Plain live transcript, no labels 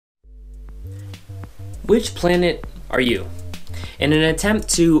Which planet are you? In an attempt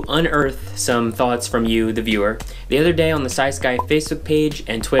to unearth some thoughts from you, the viewer, the other day on the SciSky Facebook page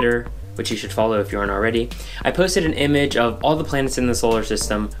and Twitter, which you should follow if you aren't already, I posted an image of all the planets in the solar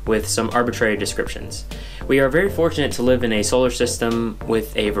system with some arbitrary descriptions. We are very fortunate to live in a solar system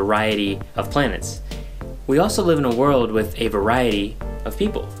with a variety of planets. We also live in a world with a variety of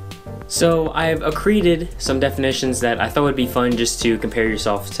people. So I've accreted some definitions that I thought would be fun just to compare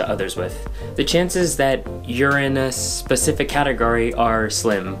yourself to others with. The chances that you're in a specific category are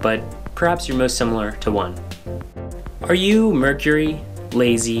slim, but perhaps you're most similar to one. Are you Mercury,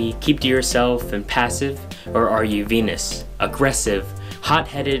 lazy, keep to yourself and passive, or are you Venus, aggressive,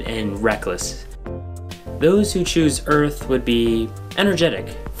 hot-headed, and reckless? Those who choose Earth would be energetic,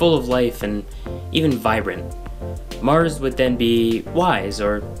 full of life, and even vibrant. Mars would then be wise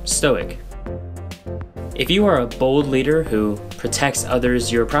or stoic. If you are a bold leader who protects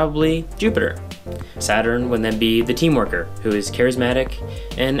others, you're probably Jupiter. Saturn would then be the team worker who is charismatic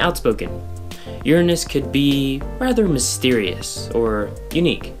and outspoken. Uranus could be rather mysterious or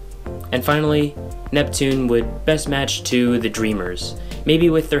unique. And finally, Neptune would best match to the dreamers,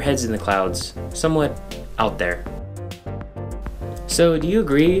 maybe with their heads in the clouds, somewhat out there. So do you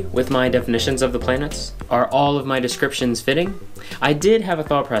agree with my definitions of the planets? Are all of my descriptions fitting? I did have a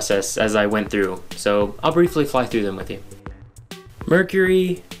thought process as I went through, so I'll briefly fly through them with you.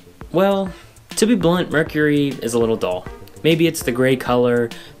 Mercury, well, to be blunt, Mercury is a little dull. Maybe it's the gray color,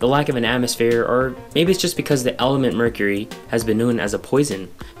 the lack of an atmosphere, or maybe it's just because the element Mercury has been known as a poison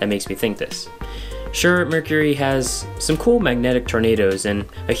that makes me think this. Sure, Mercury has some cool magnetic tornadoes and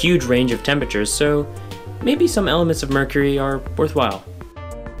a huge range of temperatures, so maybe some elements of Mercury are worthwhile.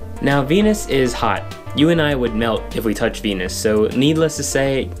 Now, Venus is hot. You and I would melt if we touched Venus, so needless to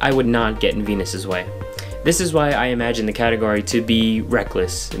say, I would not get in Venus's way. This is why I imagine the category to be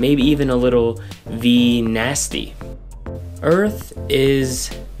reckless, maybe even a little V-nasty. Earth is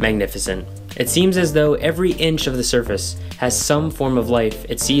magnificent. It seems as though every inch of the surface has some form of life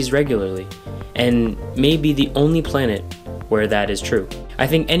it sees regularly, and may be the only planet where that is true. I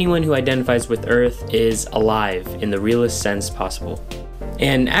think anyone who identifies with Earth is alive in the realest sense possible.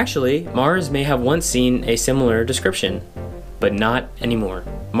 And actually, Mars may have once seen a similar description, but not anymore.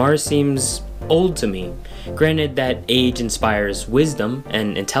 Mars seems old to me. Granted that age inspires wisdom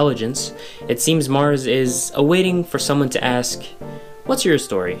and intelligence, it seems Mars is awaiting for someone to ask, "What's your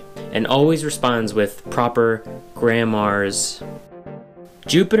story?" and always responds with proper grammars.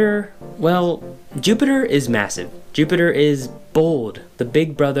 Jupiter, well, Jupiter is massive. Jupiter is bold, the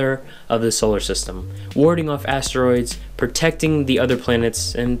big brother of the solar system, warding off asteroids, protecting the other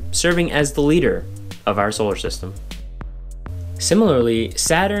planets, and serving as the leader of our solar system. Similarly,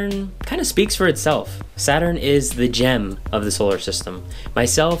 Saturn kind of speaks for itself. Saturn is the gem of the solar system.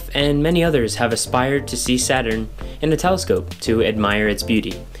 Myself and many others have aspired to see Saturn in a telescope to admire its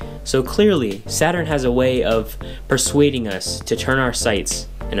beauty. So clearly, Saturn has a way of persuading us to turn our sights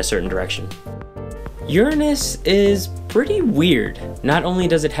in a certain direction. Uranus is pretty weird. Not only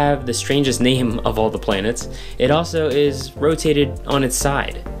does it have the strangest name of all the planets, it also is rotated on its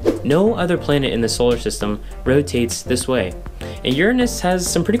side. No other planet in the solar system rotates this way. And Uranus has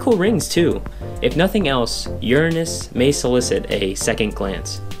some pretty cool rings too. If nothing else, Uranus may solicit a second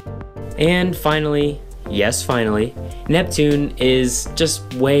glance. And finally, yes finally, Neptune is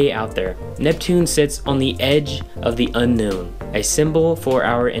just way out there. Neptune sits on the edge of the unknown, a symbol for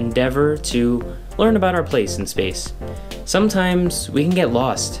our endeavor to learn about our place in space. Sometimes we can get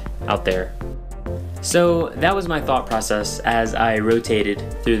lost out there. So that was my thought process as I rotated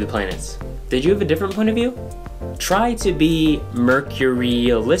through the planets. Did you have a different point of view? Try to be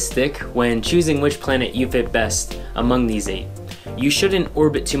Mercurialistic when choosing which planet you fit best among these 8. You shouldn't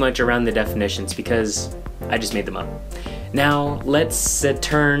orbit too much around the definitions because I just made them up. Now let's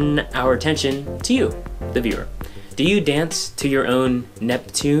turn our attention to you, the viewer. Do you dance to your own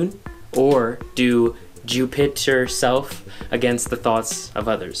Neptune, or do Jupiter self against the thoughts of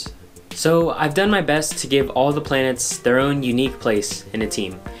others? So I've done my best to give all the planets their own unique place in a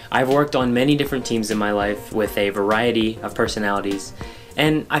team. I've worked on many different teams in my life with a variety of personalities,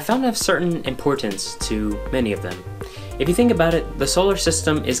 and I found of certain importance to many of them. If you think about it, the solar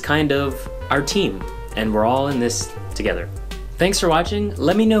system is kind of our team, and we're all in this together. Thanks for watching.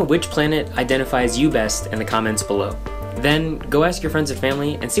 Let me know which planet identifies you best in the comments below. Then go ask your friends and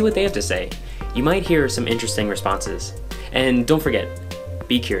family and see what they have to say. You might hear some interesting responses. And don't forget,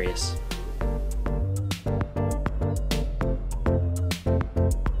 be curious.